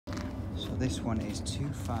this one is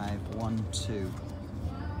 2512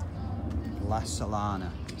 La Solana.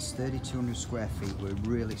 It's 3,200 square feet. We're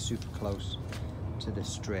really super close to the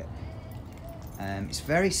strip. It's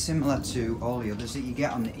very similar to all the others that you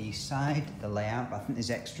get on the east side, the layout, but I think there's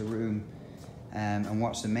extra room. And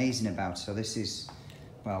what's amazing about it, so this is,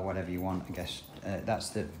 well, whatever you want, I guess. That's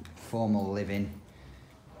the formal living,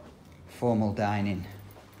 formal dining,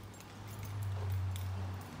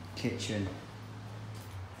 kitchen.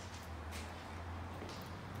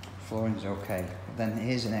 Flooring's okay. But then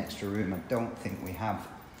here's an extra room I don't think we have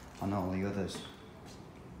on all the others,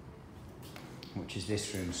 which is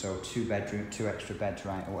this room. So two extra beds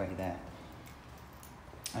right away there.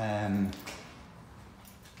 And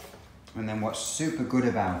then what's super good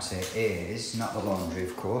about it is, not the laundry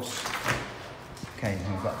of course. Okay,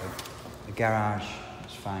 we've got the garage,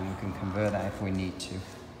 it's fine, we can convert that if we need to.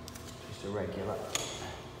 Just a regular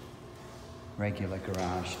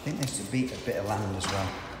garage. I think there's a bit of land as well.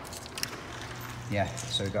 Yeah,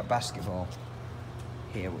 so we've got basketball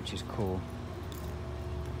here, which is cool.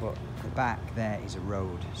 But the back there is a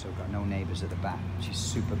road, so we've got no neighbours at the back, which is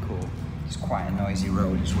super cool. It's quite a noisy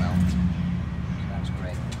road as well, so that's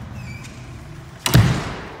great.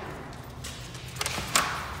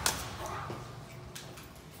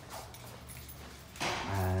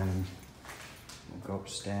 We'll go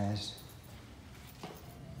upstairs.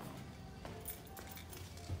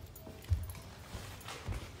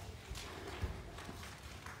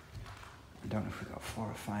 I don't know if we've got 4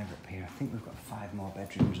 or 5 up here. I think we've got 5 more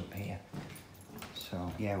bedrooms up here.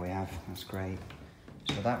 So yeah, we have, that's great.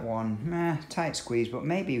 So that one, tight squeeze, but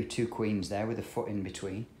maybe 2 queens there with a foot in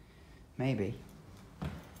between. Maybe.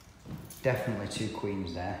 Definitely 2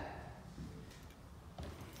 queens there.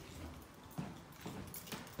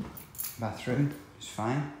 Bathroom is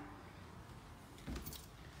fine.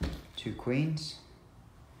 2 queens.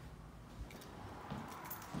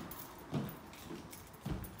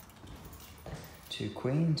 Two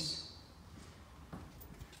queens.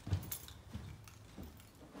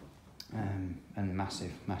 And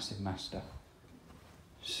massive master.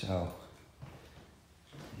 So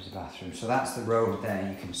there's a bathroom. So that's the road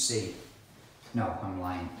there, you can see. No, I'm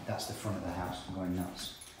lying. That's the front of the house. I'm going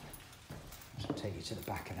nuts. I'll take you to the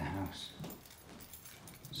back of the house.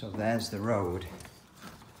 So there's the road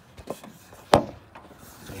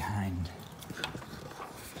behind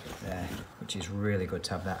there, which is really good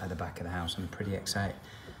to have that at the back of the house. I'm pretty excited.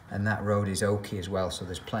 And that road is oaky as well, so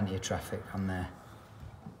there's plenty of traffic on there.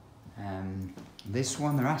 This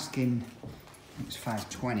one they're asking, I think it's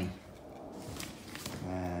 520,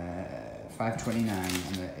 529,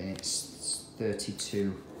 and it's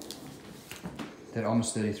 32. They're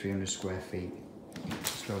almost 3,300 square feet.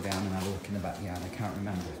 Let's go down and have a look in the backyard. I can't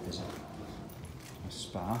remember if there's a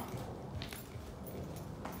spa.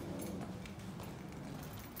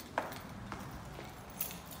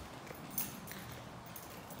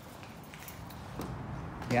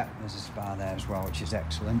 Yeah, there's a spa there as well, which is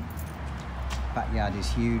excellent. Backyard is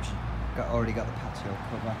huge. Already got the patio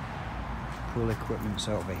cover. Pool equipment's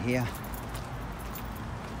over here.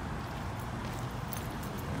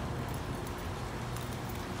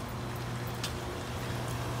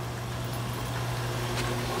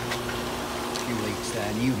 Leaks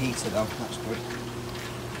there. New heater though, that's good.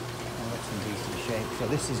 That looks in decent shape. So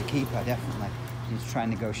this is a keeper, definitely. Need to try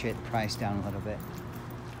and negotiate the price down a little bit.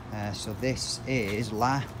 So this is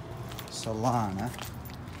La Solana,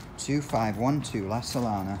 2512 La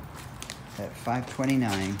Solana at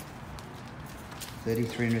 529,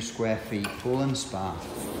 3,300 square feet, pool and spa.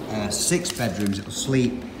 6 bedrooms, it'll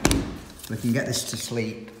sleep. We can get this to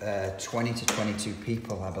sleep 20 to 22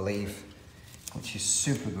 people, I believe, which is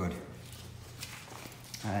super good.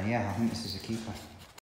 Yeah, I think this is a keeper.